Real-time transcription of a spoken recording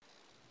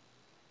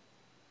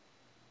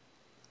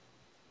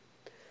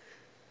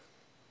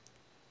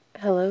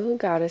Hello,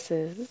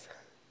 goddesses.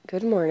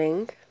 Good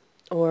morning,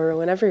 or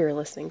whenever you're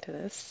listening to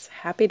this,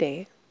 happy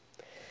day.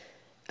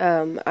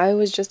 I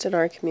was just in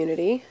our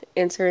community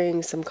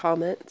answering some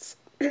comments,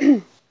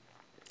 and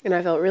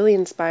I felt really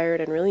inspired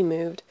and really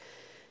moved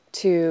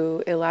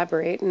to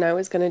elaborate. And I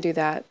was going to do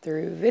that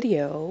through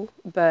video,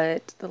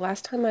 but the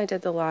last time I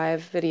did the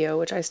live video,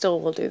 which I still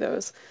will do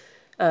those,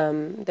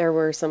 there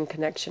were some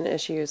connection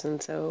issues,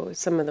 and so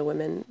some of the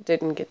women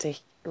didn't get to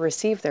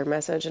receive their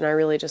message, and I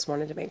really just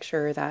wanted to make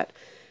sure that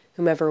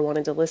whomever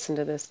wanted to listen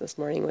to this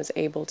morning was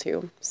able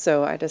to.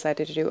 So I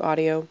decided to do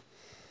audio.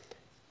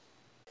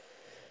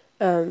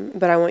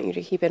 But I want you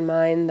to keep in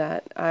mind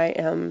that I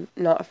am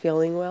not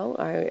feeling well.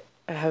 I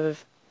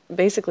have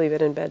basically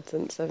been in bed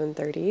since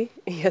 7:30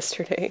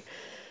 yesterday,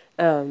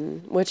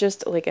 with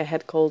just like a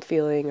head cold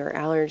feeling or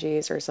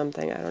allergies or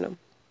something. I don't know.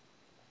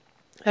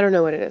 I don't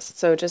know what it is.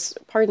 So just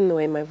pardon the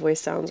way my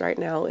voice sounds right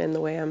now and the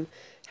way I'm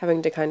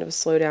having to kind of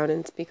slow down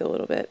and speak a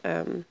little bit.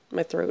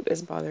 My throat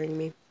is bothering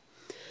me.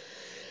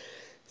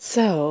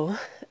 So,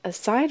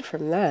 aside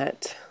from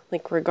that,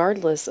 like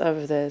regardless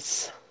of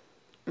this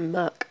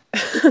muck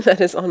that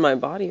is on my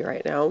body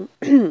right now,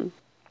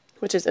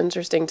 which is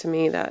interesting to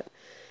me that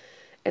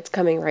it's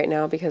coming right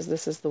now because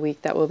this is the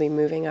week that we'll be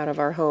moving out of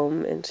our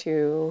home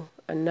into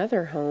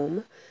another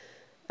home.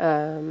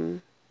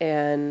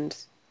 And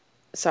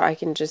so I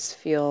can just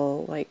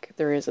feel like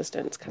the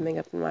resistance coming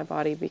up in my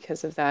body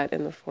because of that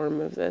in the form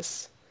of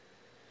this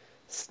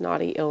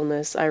snotty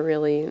illness. I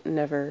really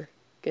never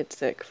get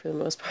sick for the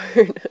most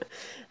part.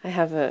 I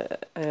have a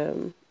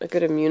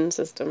good immune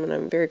system, and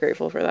I'm very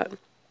grateful for that.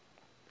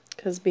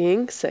 Because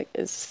being sick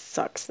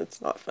sucks.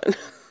 It's not fun.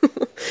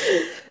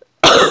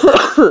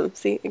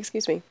 See,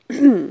 excuse me.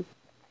 I'm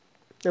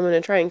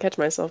gonna try and catch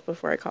myself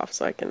before I cough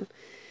so I can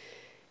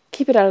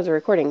keep it out of the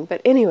recording.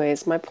 But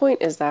anyways, my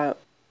point is that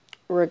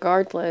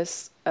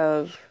regardless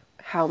of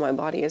how my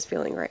body is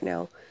feeling right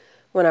now,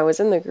 when I was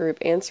in the group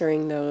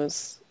answering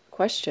those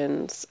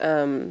questions,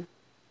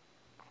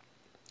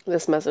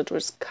 this message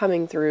was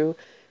coming through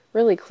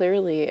really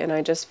clearly, and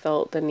I just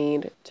felt the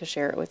need to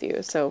share it with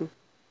you.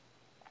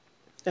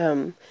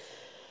 Um,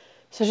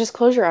 so just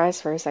close your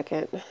eyes for a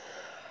second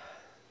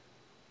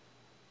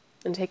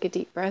and take a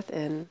deep breath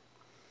in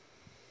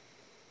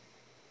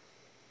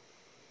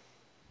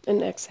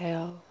and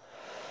exhale.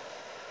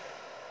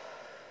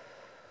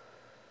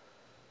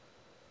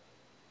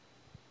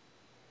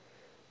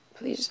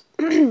 Please,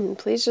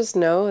 please just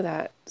know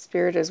that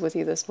Spirit is with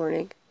you this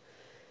morning,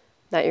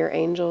 that your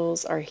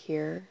angels are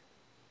here,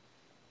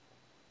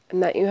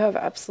 and that you have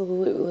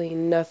absolutely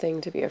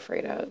nothing to be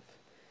afraid of.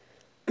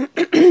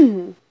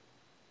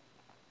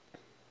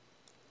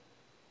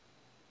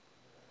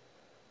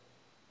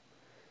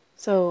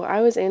 So I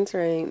was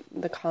answering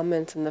the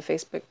comments in the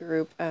Facebook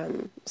group.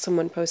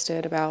 Someone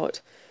posted about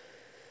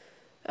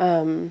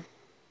um,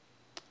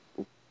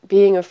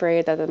 being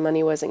afraid that the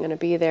money wasn't going to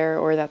be there,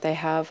 or that they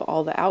have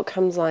all the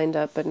outcomes lined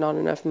up but not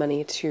enough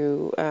money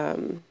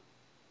to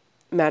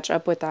match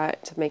up with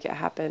that to make it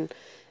happen.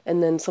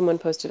 And then someone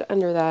posted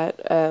under that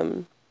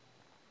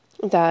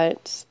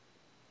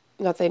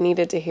that they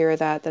needed to hear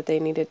that they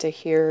needed to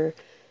hear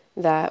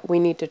that we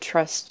need to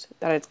trust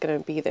that it's going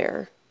to be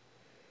there.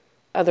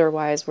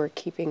 Otherwise, we're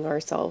keeping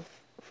ourselves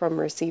from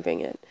receiving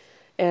it.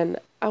 And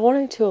I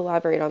wanted to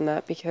elaborate on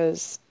that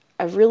because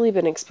I've really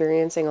been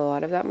experiencing a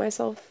lot of that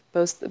myself,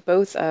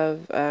 both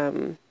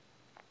of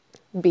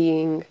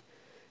being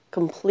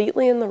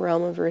completely in the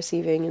realm of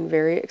receiving and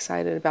very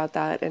excited about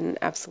that and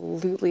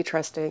absolutely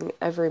trusting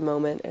every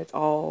moment it's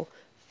all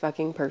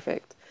fucking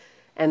perfect.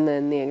 And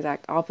then the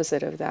exact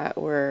opposite of that,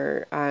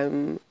 where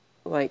I'm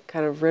like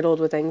kind of riddled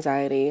with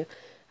anxiety.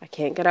 I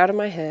can't get out of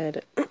my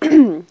head.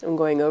 I'm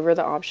going over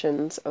the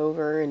options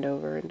over and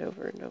over and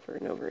over and over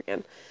and over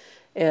again.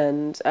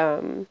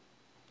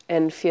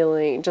 And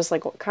feeling just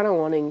like kind of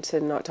wanting to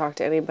not talk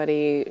to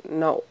anybody,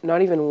 not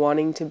even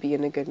wanting to be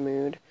in a good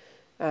mood.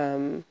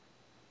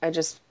 I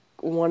just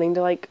wanting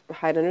to like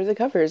hide under the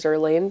covers or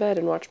lay in bed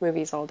and watch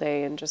movies all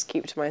day and just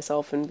keep to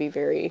myself and be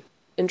very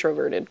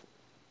introverted.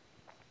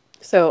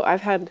 So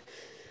I've had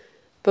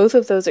both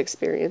of those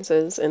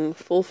experiences in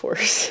full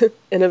force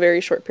in a very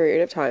short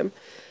period of time.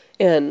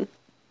 And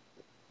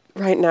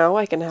right now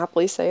I can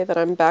happily say that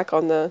I'm back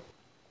on the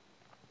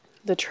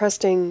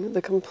trusting,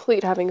 the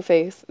complete having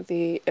faith,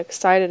 the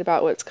excited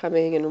about what's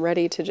coming and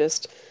ready to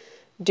just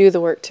do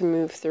the work to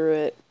move through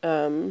it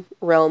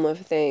realm of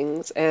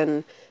things.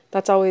 And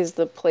that's always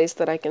the place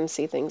that I can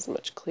see things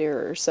much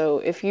clearer. So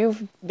if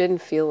you've been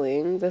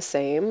feeling the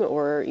same,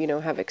 or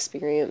have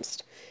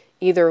experienced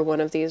either one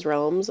of these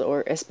realms,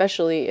 or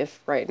especially if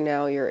right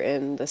now you're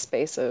in the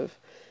space of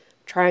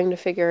trying to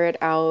figure it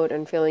out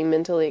and feeling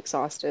mentally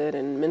exhausted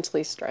and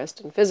mentally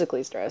stressed and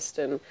physically stressed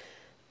and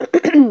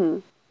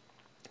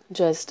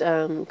just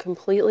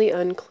completely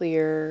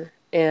unclear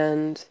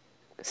and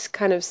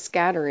kind of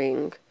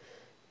scattering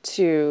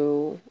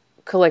to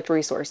collect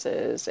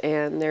resources,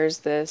 and there's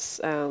this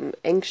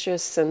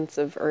anxious sense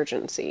of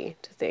urgency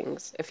to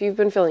things. If you've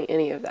been feeling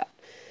any of that,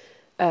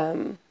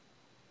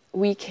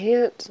 we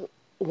can't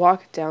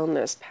walk down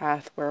this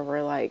path where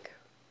we're like,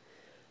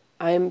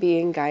 I am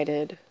being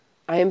guided,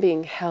 I am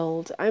being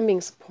held, I am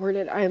being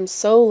supported, I am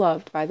so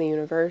loved by the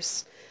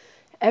universe.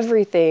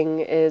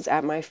 Everything is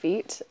at my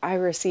feet. I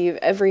receive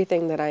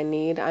everything that I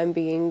need. I'm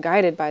being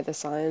guided by the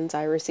signs.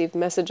 I receive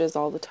messages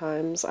all the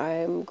times.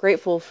 I'm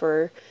grateful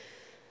for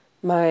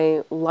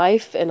my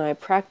life and I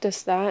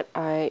practice that.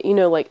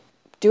 Like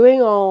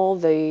doing all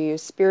the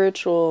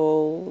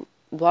spiritual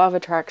law of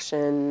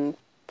attraction,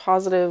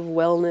 positive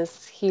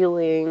wellness,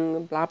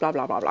 healing, blah, blah,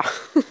 blah, blah, blah.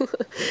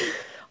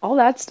 All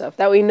that stuff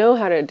that we know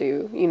how to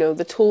do,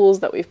 the tools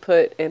that we've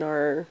put in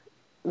our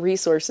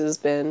resources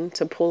bin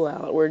to pull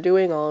out. We're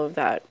doing all of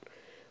that.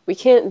 We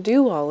can't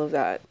do all of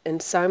that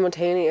and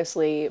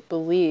simultaneously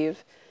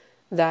believe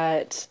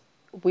that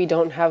we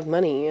don't have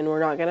money and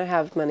we're not going to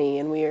have money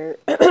and we're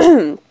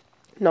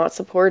not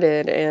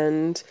supported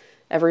and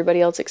everybody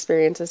else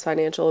experiences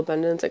financial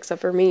abundance except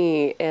for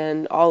me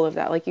and all of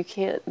that. Like, you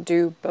can't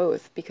do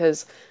both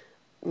because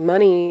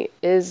money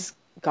is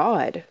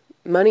God.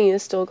 Money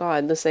is still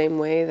God, the same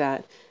way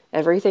that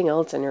everything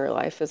else in your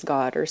life is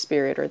God or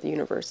spirit or the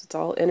universe. It's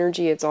all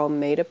energy, it's all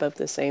made up of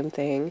the same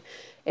thing.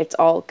 It's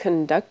all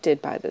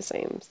conducted by the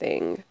same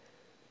thing.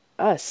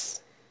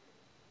 Us.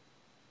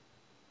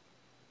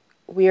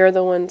 We are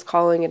the ones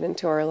calling it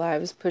into our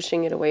lives,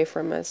 pushing it away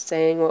from us,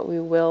 saying what we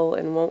will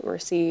and won't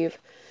receive,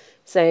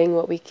 saying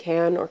what we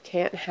can or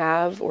can't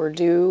have or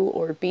do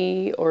or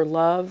be or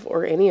love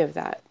or any of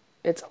that.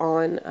 It's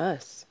on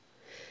us.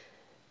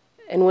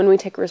 And when we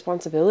take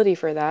responsibility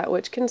for that,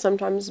 which can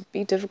sometimes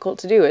be difficult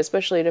to do,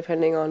 especially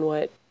depending on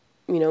what,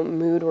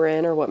 mood we're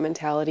in or what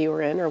mentality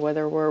we're in or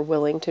whether we're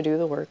willing to do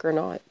the work or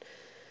not,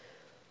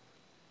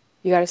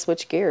 you got to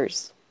switch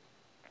gears.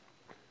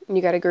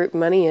 You got to group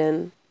money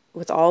in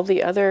with all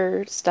the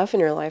other stuff in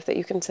your life that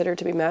you consider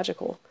to be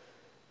magical,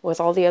 with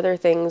all the other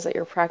things that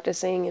you're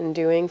practicing and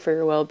doing for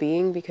your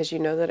well-being because you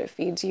know that it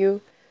feeds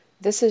you.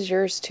 This is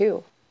yours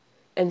too.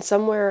 And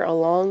somewhere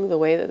along the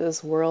way that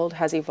this world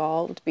has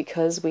evolved,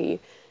 because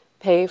we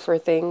pay for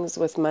things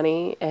with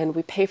money and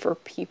we pay for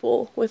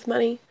people with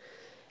money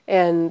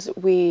and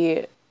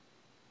we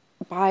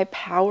buy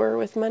power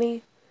with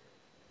money,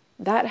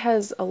 that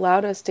has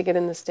allowed us to get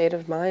in the state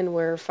of mind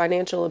where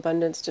financial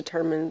abundance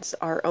determines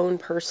our own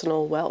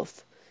personal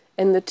wealth.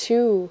 And the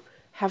two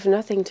have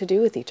nothing to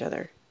do with each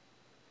other.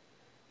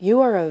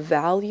 You are a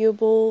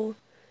valuable,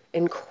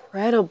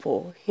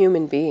 incredible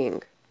human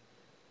being.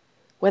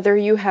 Whether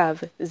you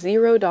have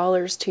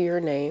 $0 to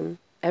your name,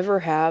 ever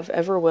have,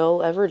 ever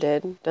will, ever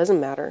did, doesn't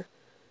matter,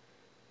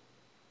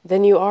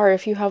 than you are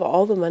if you have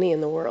all the money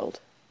in the world.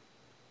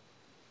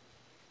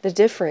 The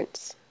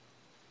difference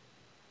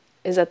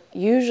is that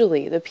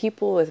usually the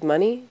people with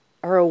money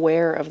are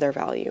aware of their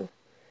value,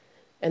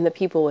 and the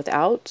people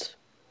without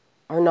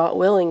are not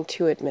willing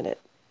to admit it.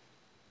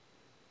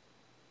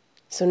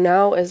 So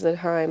now is the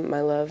time,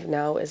 my love,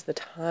 now is the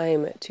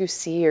time to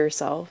see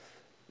yourself,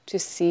 to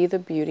see the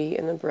beauty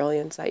and the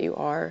brilliance that you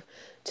are,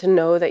 to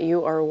know that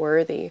you are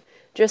worthy,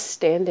 just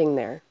standing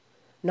there,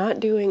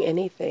 not doing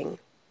anything.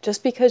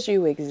 Just because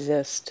you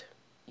exist,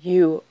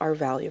 you are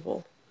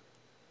valuable.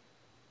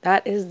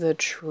 That is the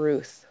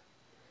truth.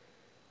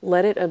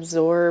 Let it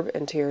absorb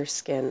into your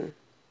skin.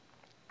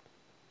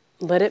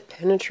 Let it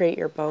penetrate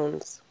your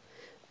bones.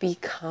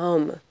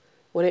 Become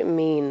what it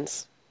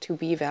means to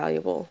be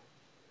valuable.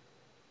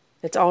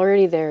 It's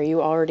already there.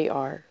 You already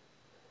are.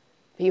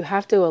 But you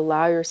have to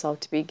allow yourself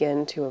to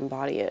begin to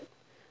embody it.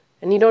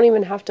 And you don't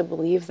even have to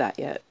believe that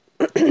yet.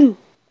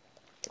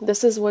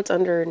 This is what's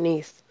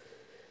underneath,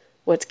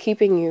 what's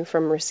keeping you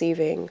from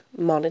receiving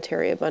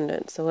monetary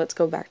abundance. So let's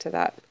go back to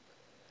that.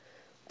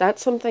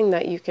 That's something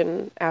that you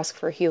can ask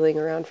for healing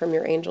around from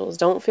your angels.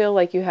 Don't feel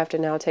like you have to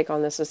now take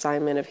on this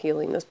assignment of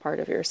healing this part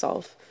of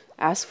yourself.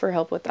 Ask for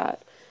help with that.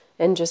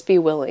 And just be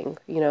willing.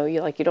 You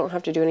don't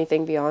have to do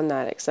anything beyond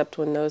that, except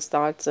when those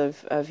thoughts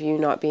of you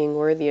not being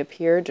worthy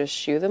appear, just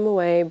shoo them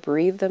away,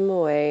 breathe them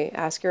away,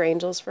 ask your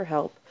angels for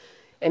help,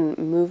 and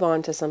move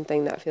on to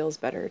something that feels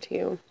better to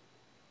you.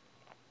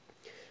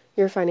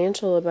 Your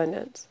financial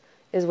abundance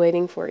is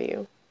waiting for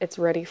you. It's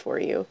ready for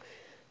you.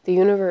 The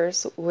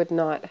universe would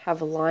not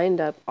have lined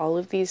up all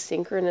of these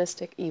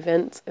synchronistic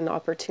events and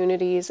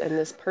opportunities and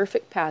this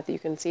perfect path you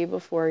can see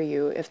before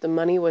you if the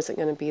money wasn't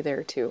going to be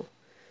there too.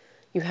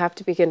 You have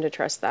to begin to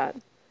trust that.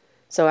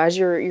 So as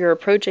you're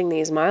approaching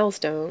these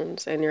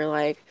milestones and you're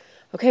like,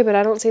 okay, but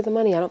I don't see the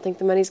money. I don't think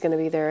the money's going to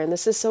be there. And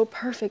this is so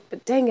perfect,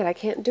 but dang it, I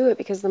can't do it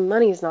because the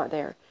money's not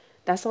there.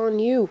 That's on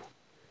you.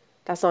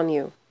 That's on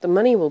you. The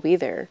money will be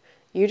there.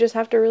 You just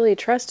have to really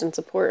trust and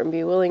support and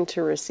be willing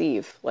to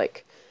receive.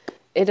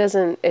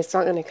 It's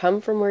not going to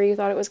come from where you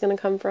thought it was going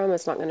to come from.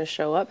 It's not going to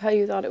show up how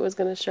you thought it was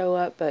going to show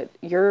up, but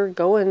you're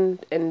going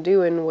and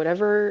doing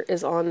whatever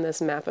is on this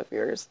map of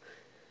yours.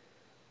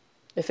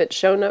 If it's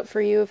shown up for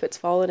you, if it's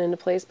fallen into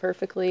place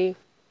perfectly,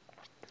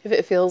 if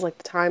it feels like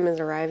the time is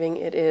arriving,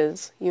 it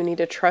is. You need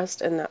to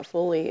trust in that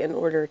fully in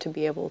order to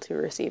be able to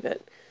receive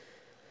it.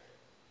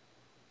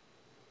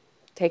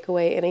 Take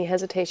away any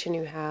hesitation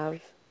you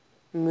have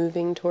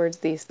moving towards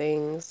these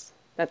things.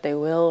 that they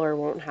will or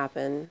won't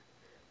happen.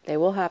 They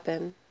will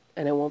happen,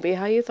 and it won't be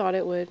how you thought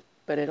it would,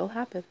 but it'll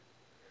happen.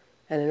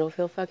 And it'll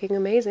feel fucking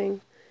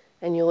amazing.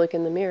 And you'll look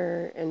in the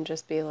mirror and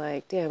just be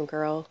like, damn,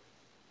 girl,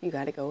 you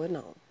gotta go and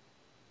home.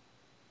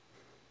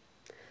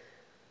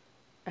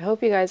 I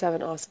hope you guys have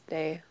an awesome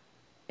day.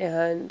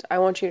 And I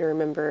want you to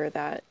remember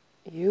that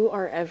you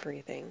are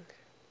everything.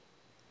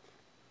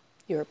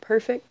 You are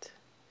perfect.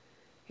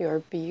 You are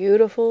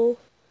beautiful.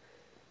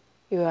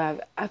 You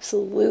have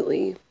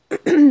absolutely,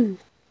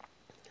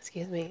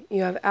 excuse me,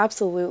 you have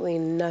absolutely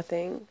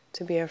nothing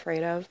to be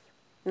afraid of,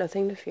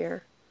 nothing to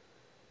fear.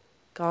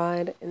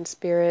 God and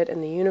Spirit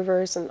and the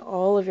universe and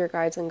all of your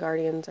guides and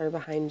guardians are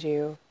behind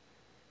you.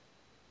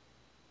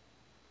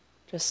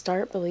 Just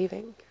start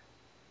believing.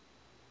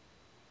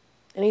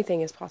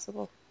 Anything is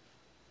possible.